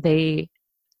so that they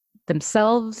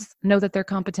themselves know that they're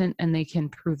competent and they can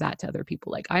prove that to other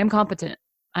people. Like, I am competent.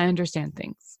 I understand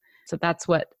things. So that's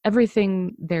what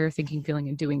everything they're thinking, feeling,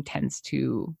 and doing tends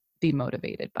to be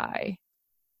motivated by.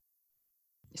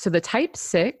 So the type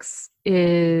 6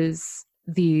 is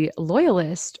the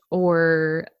loyalist,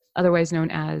 or otherwise known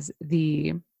as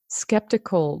the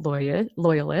skeptical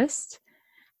loyalist.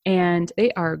 And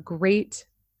they are great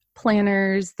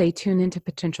planners. They tune into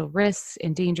potential risks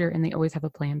and danger, and they always have a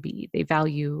plan B. They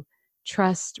value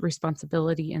trust,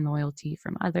 responsibility, and loyalty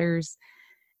from others,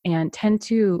 and tend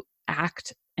to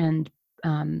act and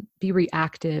be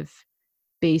reactive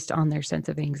based on their sense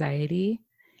of anxiety.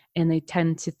 And they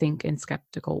tend to think in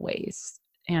skeptical ways.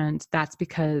 And that's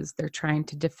because they're trying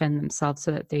to defend themselves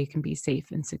so that they can be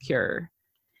safe and secure.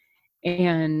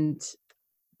 And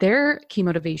their key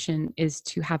motivation is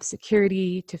to have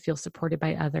security, to feel supported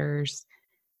by others,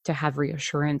 to have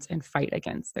reassurance, and fight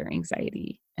against their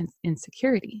anxiety and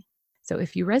insecurity. So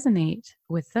if you resonate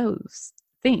with those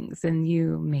things, then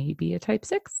you may be a type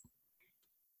 6.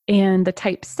 And the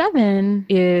type 7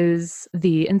 is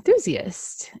the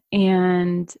enthusiast,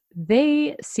 and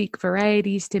they seek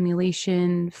variety,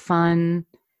 stimulation, fun,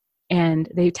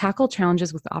 and they tackle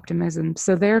challenges with optimism.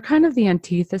 So they're kind of the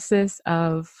antithesis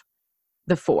of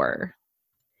the 4,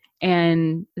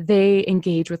 and they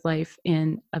engage with life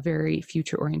in a very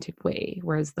future-oriented way,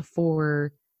 whereas the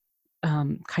 4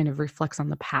 kind of reflects on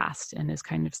the past and is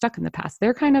kind of stuck in the past.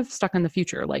 They're kind of stuck in the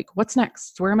future, like, what's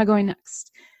next? Where am I going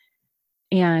next?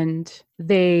 And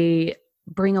they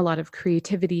bring a lot of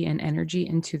creativity and energy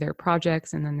into their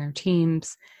projects and then their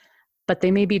teams, but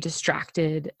they may be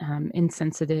distracted,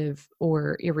 insensitive,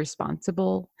 or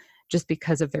irresponsible just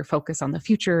because of their focus on the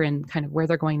future and kind of where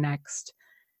they're going next.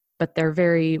 But they're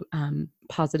very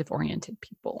positive-oriented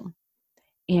people.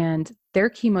 And their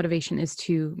key motivation is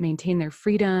to maintain their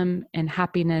freedom and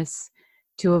happiness,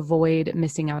 to avoid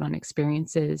missing out on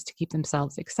experiences, to keep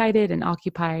themselves excited and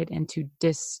occupied, and to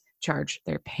discharge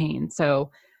their pain.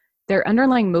 So their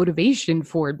underlying motivation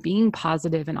for being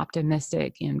positive and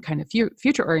optimistic and kind of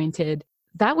future-oriented,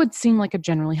 that would seem like a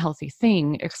generally healthy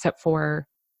thing, except for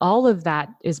all of that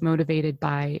is motivated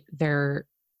by their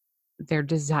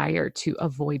desire to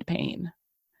avoid pain.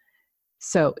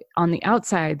 So on the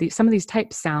outside, some of these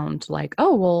types sound like,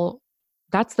 oh, well,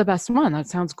 that's the best one. That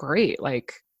sounds great.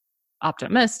 Like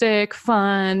optimistic,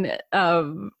 fun,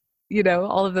 all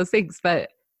of those things. But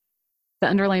the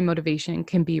underlying motivation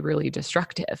can be really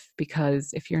destructive,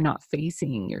 because if you're not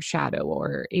facing your shadow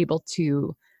or able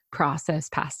to process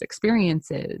past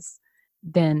experiences,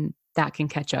 then that can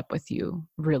catch up with you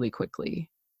really quickly,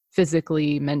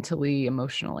 physically, mentally,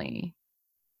 emotionally.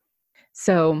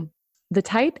 So the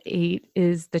type 8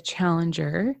 is the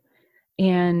challenger,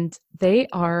 and they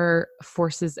are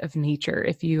forces of nature.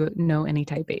 If you know any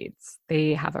type 8s,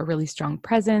 they have a really strong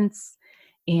presence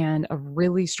and a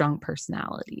really strong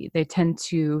personality. They tend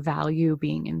to value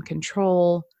being in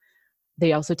control.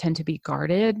 They also tend to be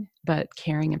guarded, but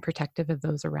caring and protective of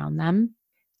those around them.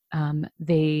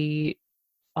 They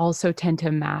also tend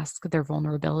to mask their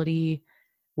vulnerability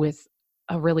with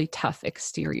a really tough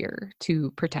exterior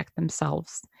to protect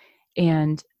themselves.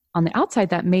 And on the outside,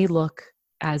 that may look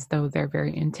as though they're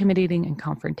very intimidating and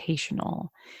confrontational.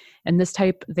 And this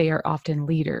type, they are often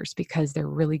leaders because they're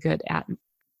really good at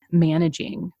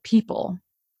managing people,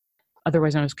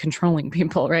 otherwise known as controlling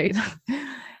people, right?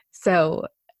 So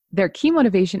their key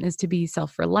motivation is to be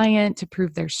self-reliant, to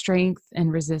prove their strength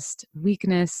and resist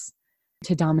weakness,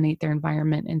 to dominate their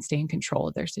environment and stay in control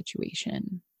of their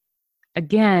situation.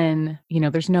 Again,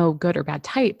 there's no good or bad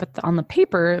type, but on the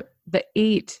paper, the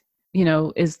 8,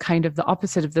 is kind of the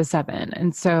opposite of the 7.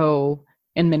 And so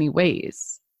in many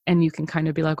ways, and you can kind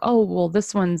of be like, oh, well,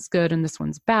 this one's good and this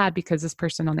one's bad because this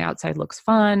person on the outside looks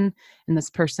fun and this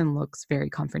person looks very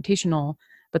confrontational.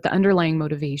 But the underlying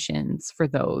motivations for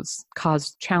those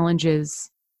cause challenges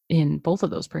in both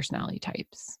of those personality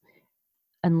types.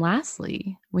 And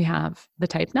lastly, we have the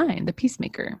type 9, the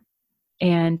peacemaker.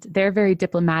 And they're very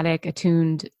diplomatic,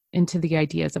 attuned into the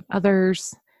ideas of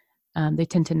others. They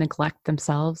tend to neglect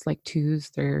themselves, like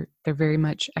 2s. They're very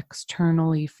much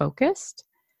externally focused.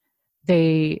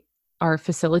 They are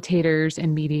facilitators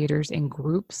and mediators in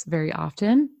groups very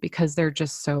often because they're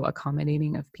just so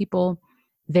accommodating of people.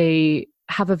 They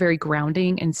have a very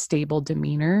grounding and stable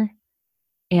demeanor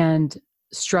and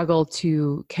struggle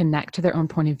to connect to their own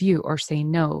point of view or say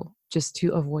no, just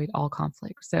to avoid all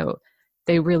conflict. So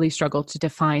they really struggle to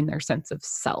define their sense of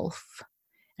self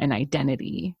and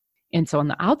identity. And so on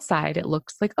the outside, it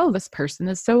looks like, oh, this person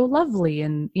is so lovely.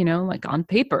 And, like on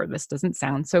paper, this doesn't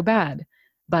sound so bad.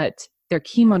 But their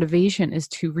key motivation is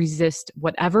to resist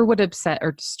whatever would upset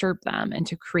or disturb them and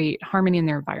to create harmony in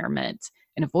their environment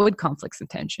and avoid conflicts and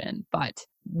tension. But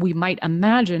we might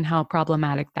imagine how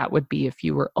problematic that would be if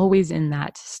you were always in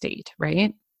that state,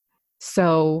 right?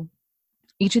 So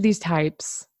each of these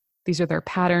types, these are their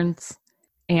patterns.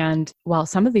 And while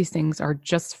some of these things are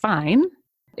just fine,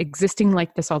 existing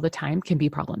like this all the time can be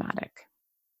problematic.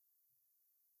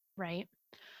 Right.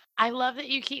 I love that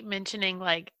you keep mentioning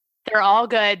like they're all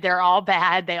good, they're all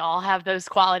bad, they all have those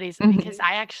qualities because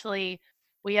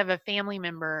we have a family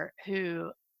member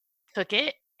who took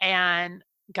it and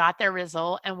got their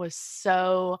result and was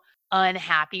so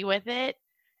unhappy with it.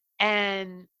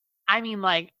 And I mean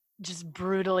like just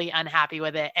brutally unhappy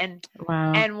with it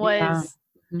Wow. and was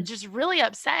Yeah. just really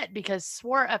upset because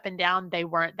swore up and down they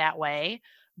weren't that way,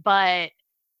 but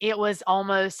it was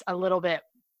almost a little bit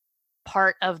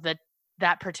part of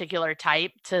that particular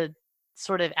type to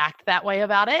sort of act that way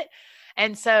about it.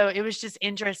 And so it was just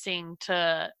interesting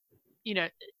to, you know,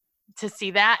 to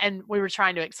see that. And we were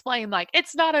trying to explain like,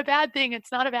 it's not a bad thing.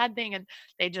 It's not a bad thing. And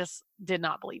they just did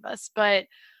not believe us. But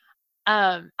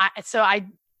I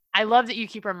love that you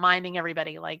keep reminding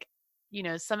everybody, like,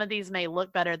 some of these may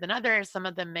look better than others. Some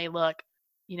of them may look,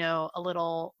 a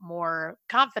little more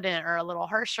confident or a little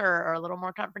harsher or a little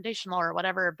more confrontational or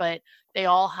whatever, but they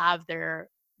all have their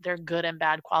good and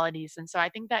bad qualities. And so I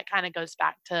think that kind of goes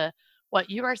back to what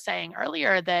you were saying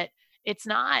earlier, that it's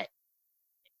not,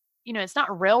 it's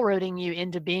not railroading you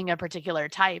into being a particular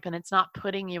type and it's not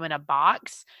putting you in a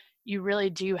box. You really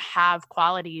do have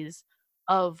qualities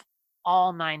of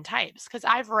all 9 types, because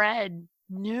I've read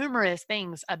numerous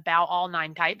things about all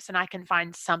 9 types and I can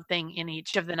find something in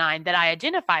each of the 9 that I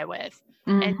identify with.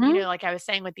 And, like I was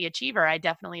saying with the achiever, I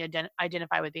definitely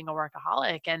identify with being a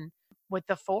workaholic. And with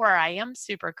the 4, I am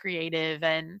super creative.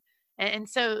 And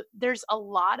so there's a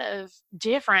lot of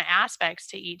different aspects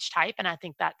to each type. And I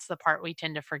think that's the part we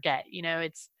tend to forget.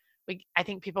 I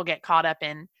think people get caught up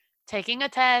in taking a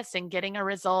test and getting a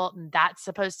result, and that's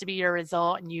supposed to be your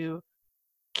result, and you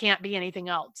can't be anything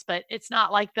else. But it's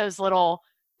not like those little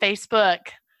Facebook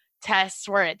tests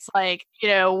where it's like,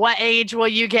 what age will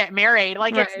you get married?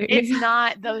 Like it's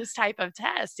not those type of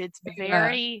tests. It's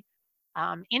very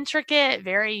intricate,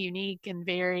 very unique, and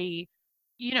very,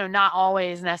 not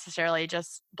always necessarily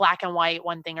just black and white,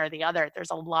 one thing or the other.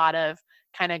 There's a lot of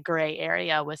kind of gray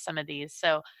area with some of these.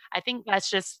 So I think that's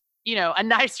just, a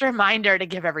nice reminder to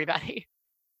give everybody.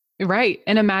 Right.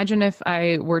 And imagine if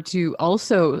I were to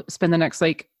also spend the next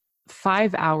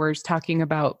 5 hours talking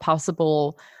about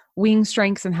possible wing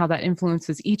strengths and how that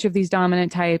influences each of these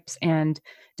dominant types and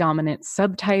dominant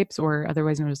subtypes, or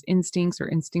otherwise known as instincts or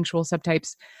instinctual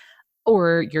subtypes,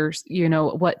 or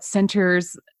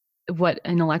what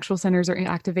intellectual centers are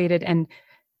activated, and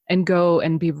go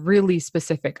and be really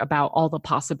specific about all the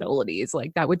possibilities.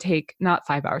 Like that would take not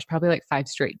 5 hours, probably 5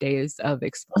 straight days of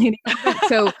explaining.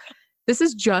 So this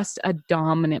is just a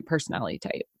dominant personality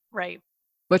type. Right.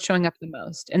 What's showing up the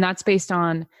most. And that's based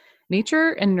on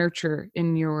nature and nurture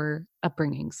in your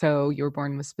upbringing. So you were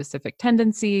born with specific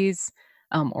tendencies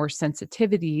or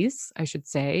sensitivities, I should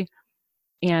say.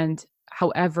 And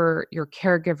however your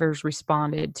caregivers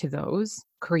responded to those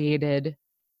created,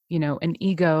 an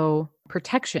ego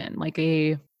protection,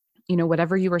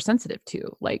 whatever you were sensitive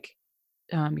to.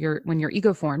 When your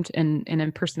ego formed, and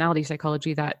in personality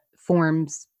psychology, that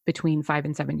forms between 5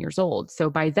 and 7 years old. So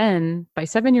by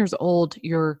 7 years old,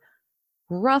 you're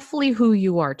roughly who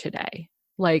you are today,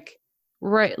 like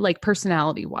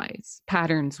personality wise,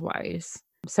 patterns wise.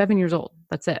 7 years old,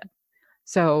 that's it.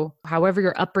 So however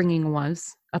your upbringing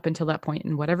was up until that point,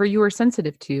 and whatever you were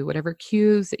sensitive to, whatever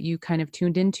cues that you kind of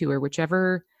tuned into, or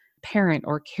whichever parent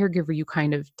or caregiver you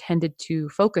kind of tended to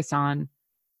focus on,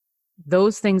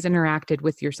 those things interacted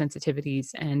with your sensitivities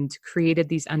and created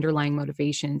these underlying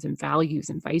motivations and values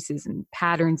and vices and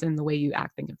patterns in the way you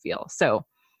act, think, and feel. So,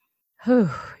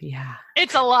 yeah.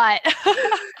 It's a lot.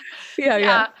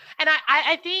 Yeah. And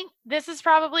I think this is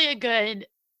probably a good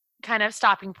kind of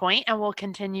stopping point, and we'll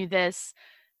continue this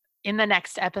in the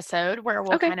next episode where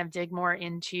we'll kind of dig more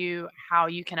into how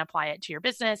you can apply it to your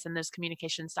business and those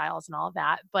communication styles and all of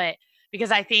that. But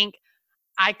because I think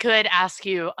I could ask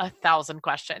you 1,000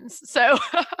 questions. So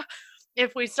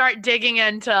if we start digging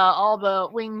into all the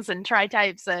wings and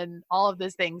tri-types and all of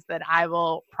those things, then I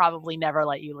will probably never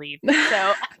let you leave.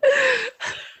 So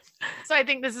I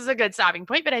think this is a good stopping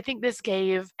point, but I think this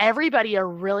gave everybody a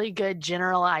really good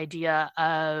general idea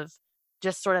of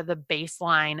just sort of the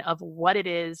baseline of what it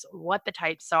is, what the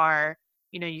types are,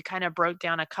 you kind of broke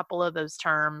down a couple of those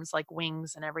terms like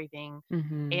wings and everything.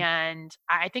 Mhm. And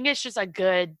I think it's just a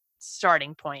good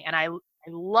starting point. And I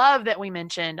love that we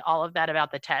mentioned all of that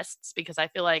about the tests, because I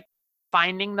feel like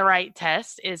finding the right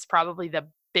test is probably the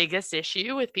biggest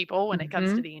issue with people when it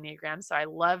comes to Mhm. the Enneagram. So I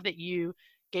love that you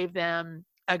gave them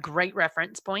a great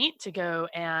reference point to go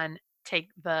and take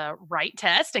the right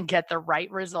test and get the right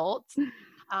results.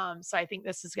 So I think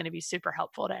this is going to be super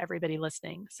helpful to everybody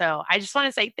listening. So I just want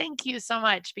to say thank you so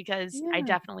much, because I Yeah.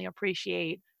 definitely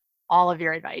appreciate all of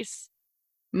your advice.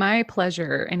 My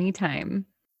pleasure. Anytime.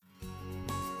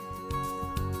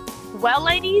 Well,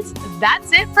 ladies,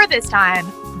 that's it for this time.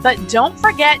 But don't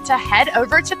forget to head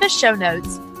over to the show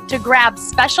notes to grab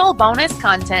special bonus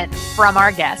content from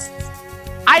our guests.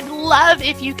 I'd love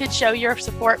if you could show your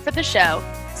support for the show.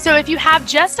 So if you have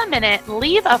just a minute,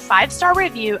 leave a 5-star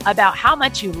review about how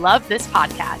much you love this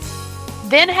podcast.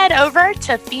 Then head over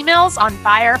to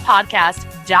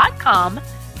femalesonfirepodcast.com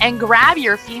and grab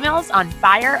your Females on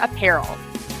Fire apparel.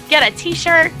 Get a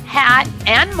t-shirt, hat,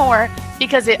 and more,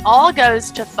 because it all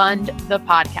goes to fund the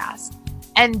podcast.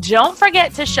 And don't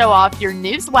forget to show off your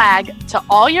new swag to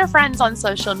all your friends on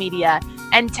social media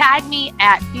and tag me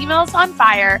at Females on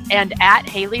Fire and at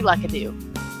Haley Luckadoo.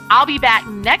 I'll be back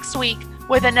next week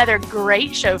with another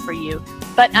great show for you.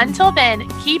 But until then,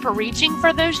 keep reaching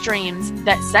for those dreams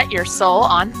that set your soul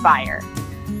on fire.